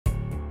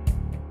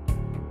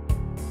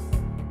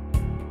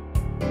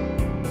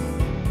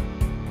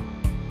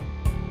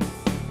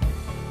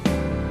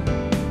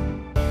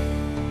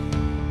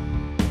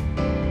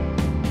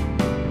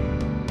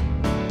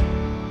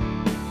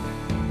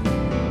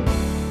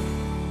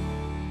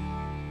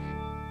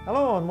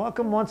Hello and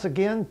welcome once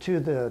again to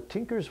the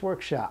Tinker's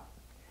Workshop.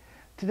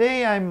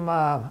 Today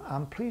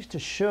I'm pleased to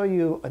show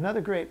you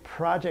another great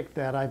project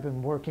that I've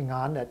been working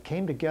on that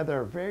came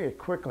together very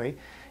quickly,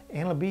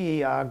 and it'll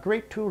be a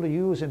great tool to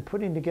use in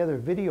putting together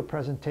video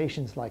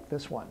presentations like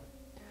this one.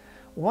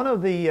 One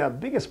of the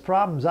biggest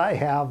problems I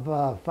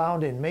have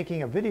found in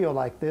making a video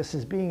like this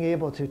is being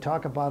able to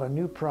talk about a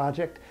new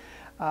project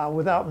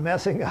without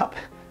messing up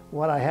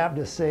what I have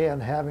to say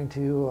and having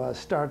to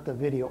start the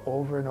video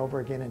over and over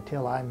again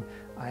until I'm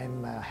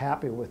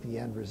happy with the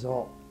end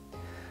result.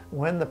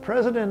 When the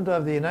President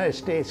of the United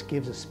States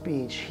gives a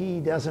speech, he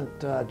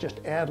doesn't just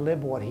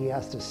ad-lib what he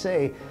has to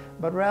say,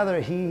 but rather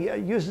he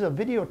uses a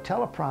video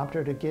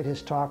teleprompter to get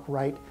his talk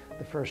right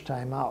the first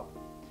time out.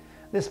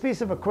 This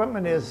piece of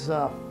equipment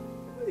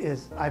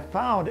I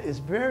found is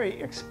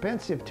very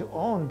expensive to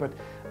own, but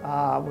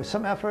with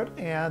some effort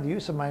and the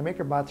use of my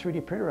MakerBot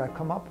 3D printer, I've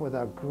come up with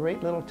a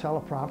great little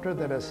teleprompter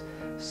that is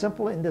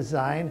simple in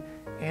design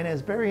and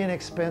is very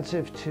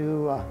inexpensive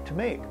to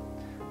make.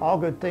 All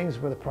good things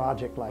with a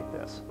project like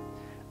this.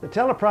 The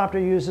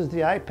teleprompter uses the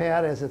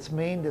iPad as its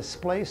main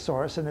display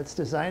source, and it's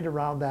designed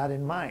around that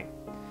in mind.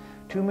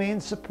 Two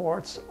main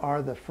supports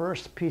are the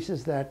first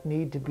pieces that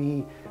need to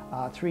be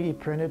 3D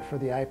printed for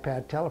the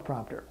iPad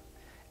teleprompter.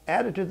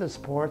 Added to the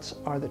supports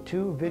are the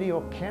two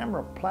video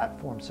camera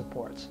platform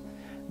supports.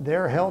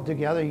 They're held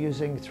together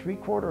using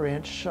 3/4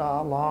 inch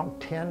long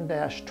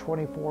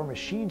 10-24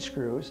 machine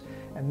screws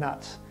and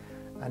nuts.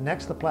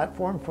 Next, the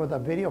platform for the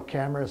video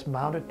camera is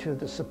mounted to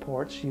the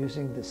supports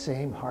using the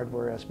same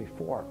hardware as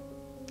before.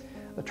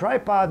 The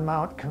tripod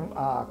mount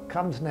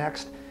comes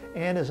next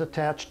and is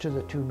attached to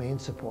the two main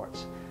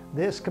supports.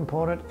 This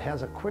component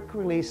has a quick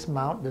release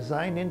mount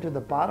designed into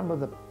the bottom of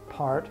the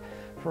part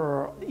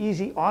for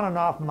easy on and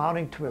off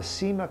mounting to a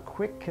SEMA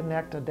Quick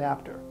Connect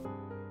adapter.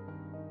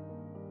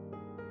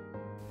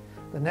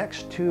 The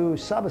next two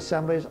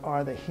sub-assemblies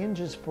are the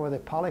hinges for the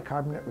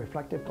polycarbonate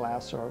reflective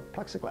glass or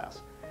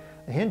plexiglass.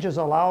 The hinges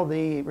allow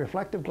the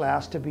reflective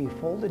glass to be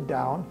folded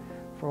down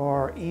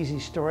for easy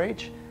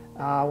storage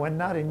when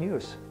not in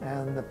use,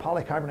 and the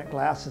polycarbonate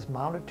glass is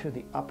mounted to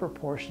the upper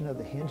portion of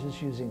the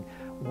hinges using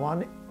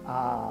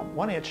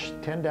 1-inch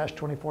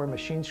 10-24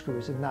 machine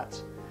screws and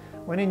nuts.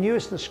 When in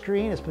use, the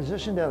screen is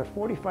positioned at a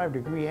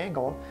 45-degree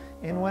angle,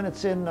 and when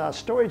it's in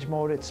storage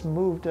mode, it's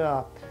moved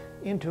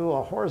into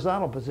a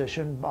horizontal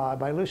position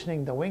by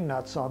loosening the wing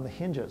nuts on the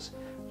hinges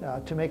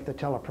to make the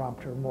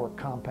teleprompter more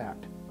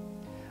compact.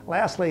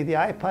 Lastly, the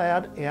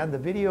iPad and the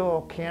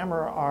video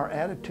camera are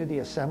added to the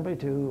assembly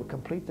to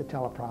complete the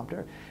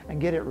teleprompter and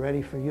get it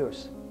ready for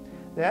use.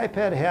 The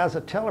iPad has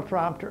a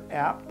teleprompter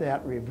app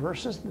that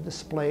reverses the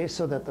display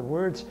so that the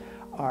words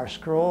are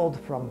scrolled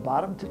from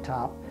bottom to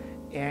top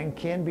and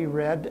can be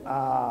read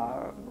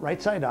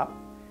right side up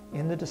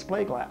in the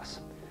display glass.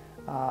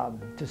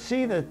 To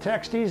see the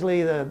text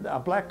easily,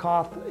 a black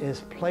cloth is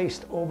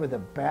placed over the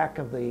back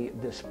of the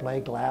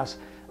display glass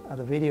of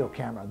the video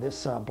camera.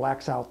 This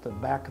blacks out the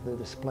back of the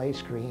display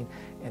screen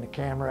and the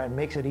camera and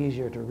makes it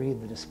easier to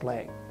read the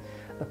display.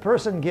 The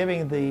person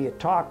giving the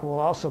talk will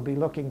also be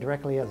looking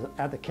directly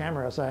at the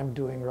camera as I'm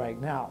doing right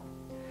now.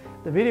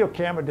 The video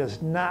camera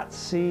does not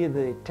see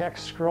the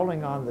text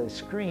scrolling on the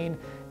screen,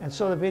 and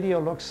so the video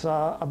looks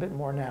a bit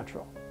more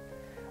natural.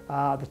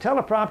 The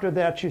teleprompter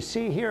that you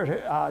see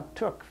here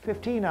took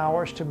 15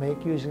 hours to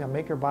make using a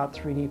MakerBot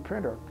 3D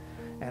printer,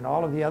 and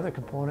all of the other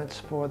components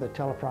for the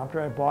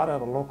teleprompter I bought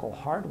at a local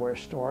hardware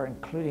store,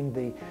 including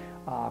the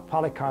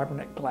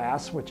polycarbonate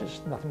glass, which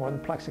is nothing more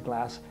than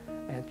plexiglass,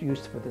 and it's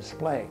used for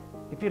display.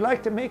 If you'd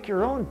like to make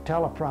your own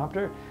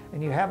teleprompter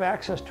and you have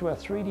access to a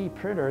 3D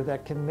printer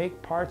that can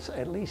make parts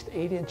at least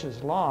 8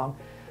 inches long,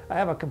 I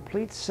have a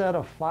complete set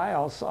of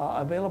files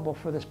available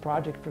for this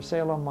project for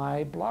sale on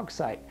my blog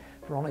site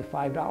for only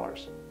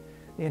 $5.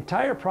 The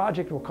entire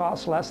project will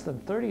cost less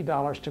than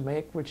 $30 to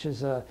make, which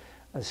is a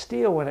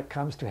steal when it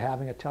comes to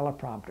having a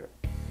teleprompter.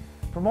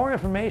 For more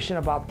information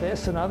about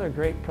this and other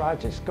great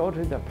projects, go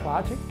to the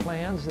Project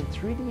Plans and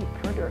 3D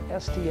Printer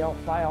STL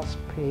Files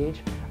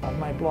page of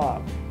my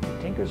blog,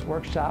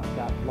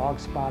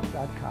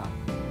 tinkersworkshop.blogspot.com.